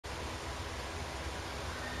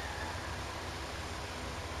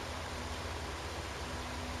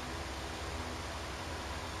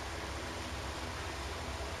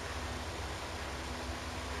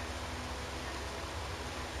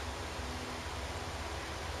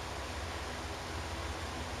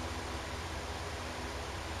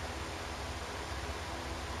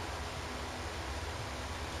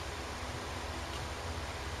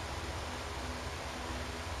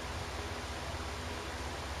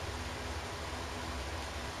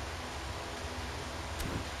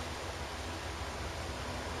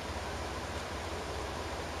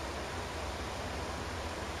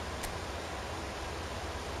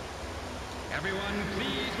Everyone,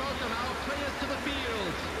 please welcome our players to the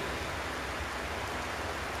field.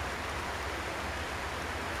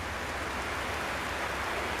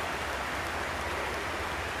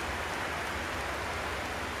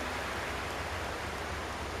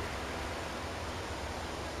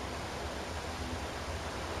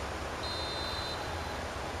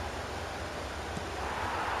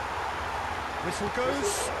 Whistle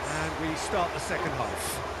goes, and we start the second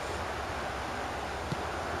half.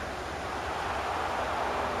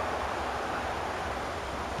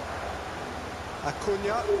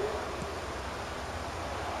 Acuna.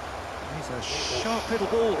 He's a sharp little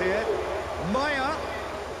ball here. Maya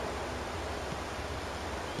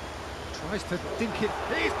tries to dink it.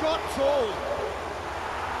 He's got full.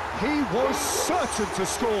 He was certain to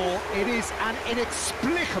score. It is an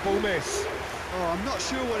inexplicable miss. Oh, I'm not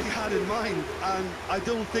sure what he had in mind, and I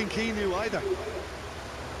don't think he knew either.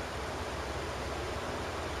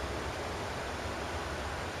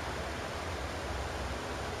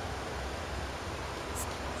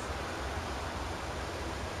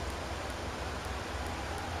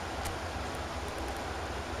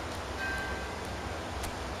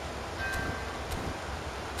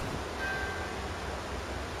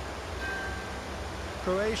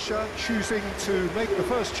 Croatia choosing to make the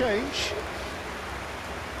first change.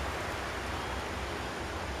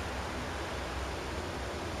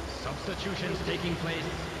 Substitutions taking place.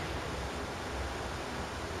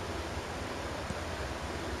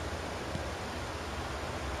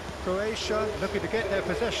 Croatia looking to get their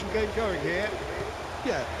possession game going here.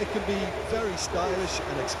 Yeah, it can be very stylish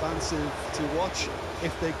and expansive to watch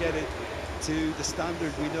if they get it to the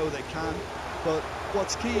standard we know they can. But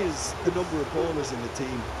what's key is the number of ballers in the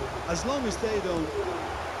team. As long as they don't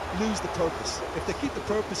lose the purpose, if they keep the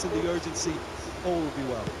purpose and the urgency, all will be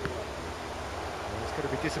well. He's going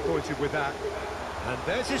to be disappointed with that. And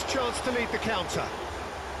there's his chance to lead the counter.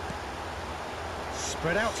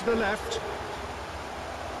 Spread out to the left.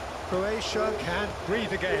 Croatia can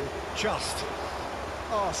breathe again, just.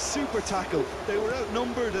 Oh, super tackle. They were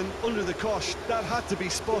outnumbered and under the cosh. That had to be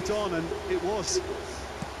spot on, and it was.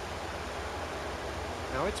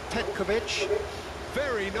 Now it's Petkovic.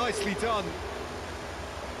 Very nicely done.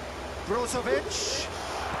 Brozovic.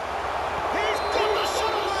 He's got the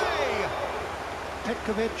shot away!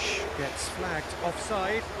 Petkovic gets flagged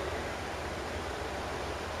offside.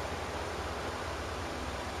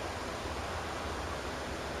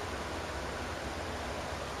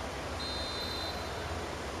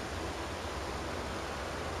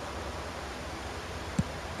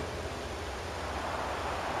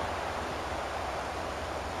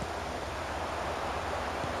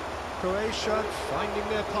 Croatia finding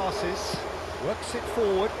their passes, works it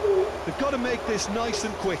forward. They've got to make this nice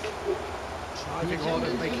and quick. Driving on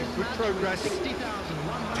and making good progress.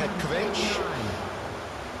 Petkovic.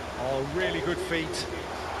 Oh, really good feet.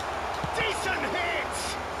 Decent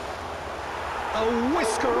hit! A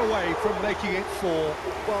whisker away from making it 4.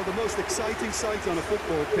 Well, the most exciting sight on a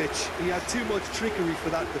football pitch. He had too much trickery for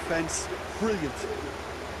that defence. Brilliant.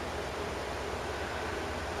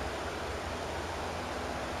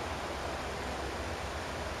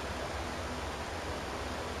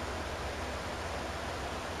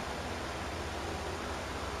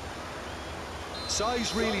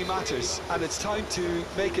 Size really matters, and it's time to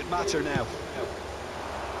make it matter now.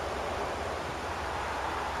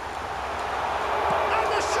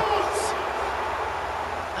 And the shot!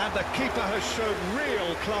 And the keeper has shown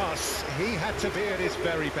real class. He had to be at his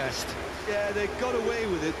very best. Yeah, they got away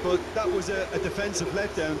with it, but that was a defensive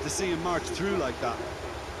letdown to see him march through like that.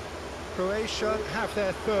 Croatia have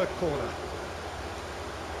their third corner.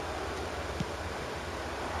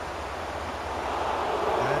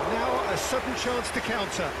 A sudden chance to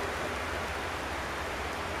counter.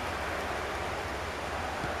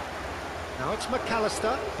 Now it's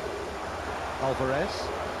McAllister. Alvarez.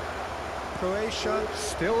 Croatia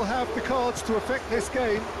still have the cards to affect this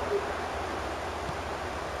game.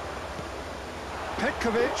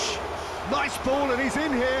 Petkovic. Nice ball and he's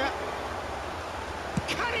in here.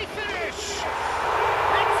 Can he finish?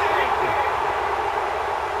 It's in!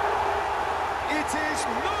 It is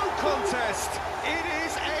no contest. It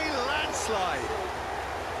is a landslide.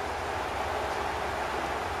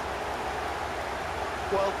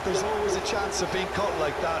 Well, there's always a chance of being caught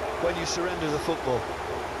like that when you surrender the football.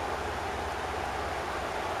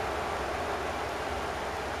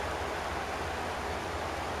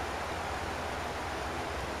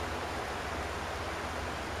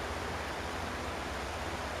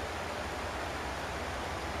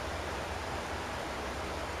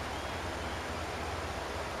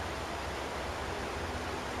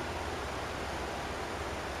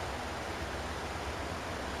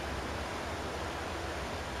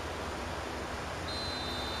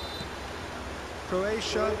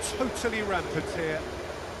 Croatia totally rampant here.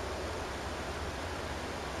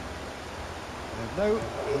 And no,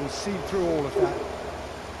 he's seen through all of that.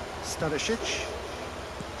 Stanisic.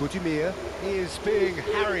 Budimir is being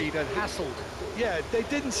harried and hassled. Yeah, they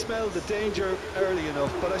didn't smell the danger early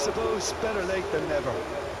enough, but I suppose better late than never.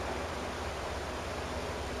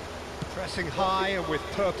 Pressing high and with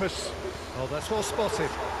purpose. Oh, that's well spotted.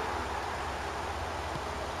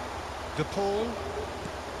 De Paul.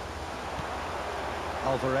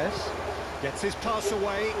 Alvarez gets his pass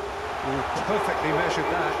away. Oh, perfectly measured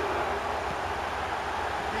that.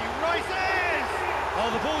 He rises! Oh,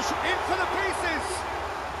 the ball's in for the pieces!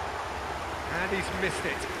 And he's missed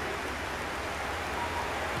it.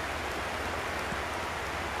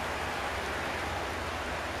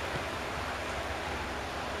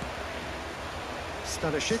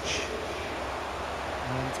 Stanisic.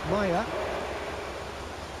 And Maya.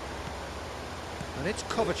 And it's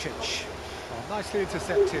Kovacic. Oh, nicely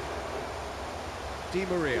intercepted. Di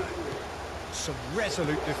Maria. Some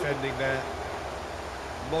resolute defending there.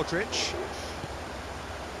 Modric.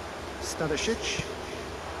 Stanisic.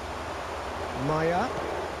 Maya.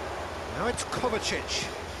 Now it's Kovacic.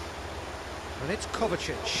 And it's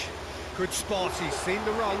Kovacic. Good spot, he's seen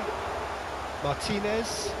the run.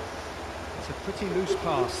 Martinez. It's a pretty loose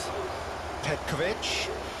pass. Petkovic.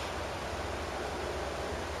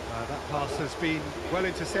 That pass has been well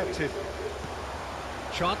intercepted.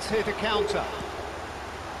 Chance here to counter.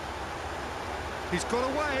 He's got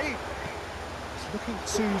away. He's looking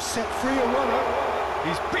to set free a runner.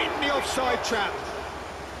 He's beaten the offside trap.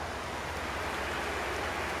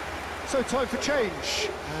 So time for change.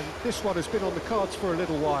 And this one has been on the cards for a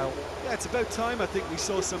little while. Yeah, it's about time I think we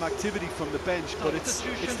saw some activity from the bench, but it's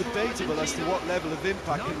debatable as to what level of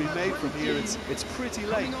impact can be made from here. It's pretty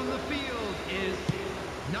late. Coming on the field is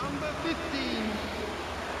number 15.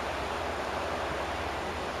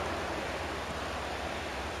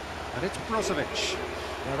 And it's Brozovic.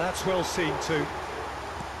 Now that's well seen too.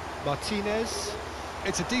 Martinez.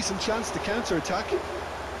 It's a decent chance to counter-attack.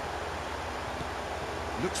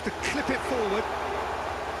 Looks to clip it forward.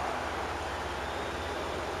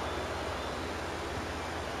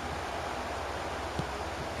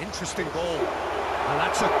 Interesting ball. And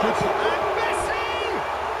that's a good... And Messi!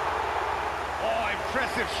 Oh,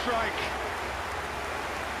 impressive strike.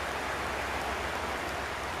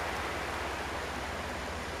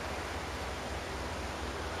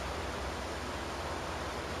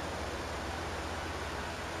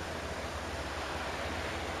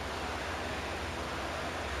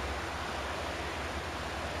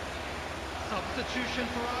 Substitution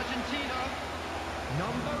for Argentina.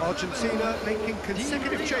 Argentina making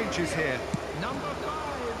consecutive changes here. Number 5,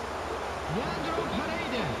 Leandro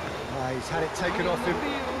Paredes. He's had it taken off him.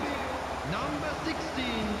 Number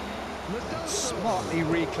 16, Smartly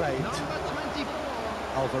reclaimed. Number 24,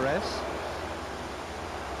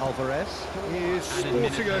 Alvarez is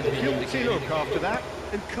sporting a guilty look after that.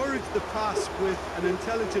 Encouraged the pass with an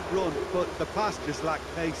intelligent run, but the pass just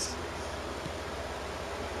lacked pace.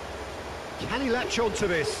 Can he latch on to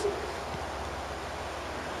this?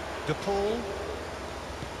 De Paul.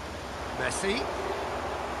 Messi.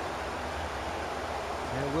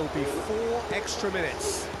 There will be 4 extra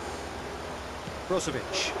minutes.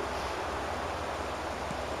 Brozovic.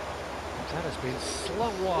 That has been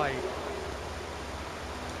slung wide.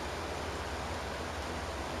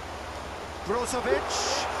 Brozovic.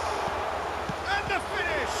 And the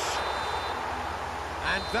finish!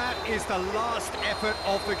 And that is the last effort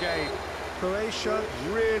of the game. Croatia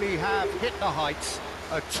really have hit the heights.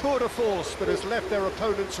 A tour de force that has left their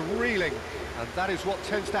opponents reeling. And that is what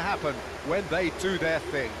tends to happen when they do their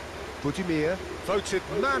thing. Budimir voted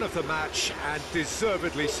man of the match, and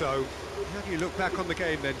deservedly so. How do you look back on the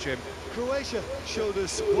game then, Jim? Croatia showed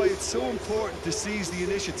us why it's so important to seize the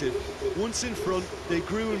initiative. Once in front, they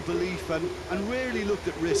grew in belief and rarely looked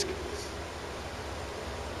at risk.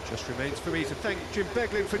 Just remains for me to thank Jim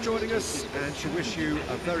Beglin for joining us, and to wish you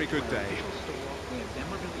a very good day.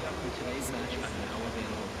 memorabilia from today's match are now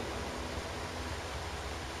available.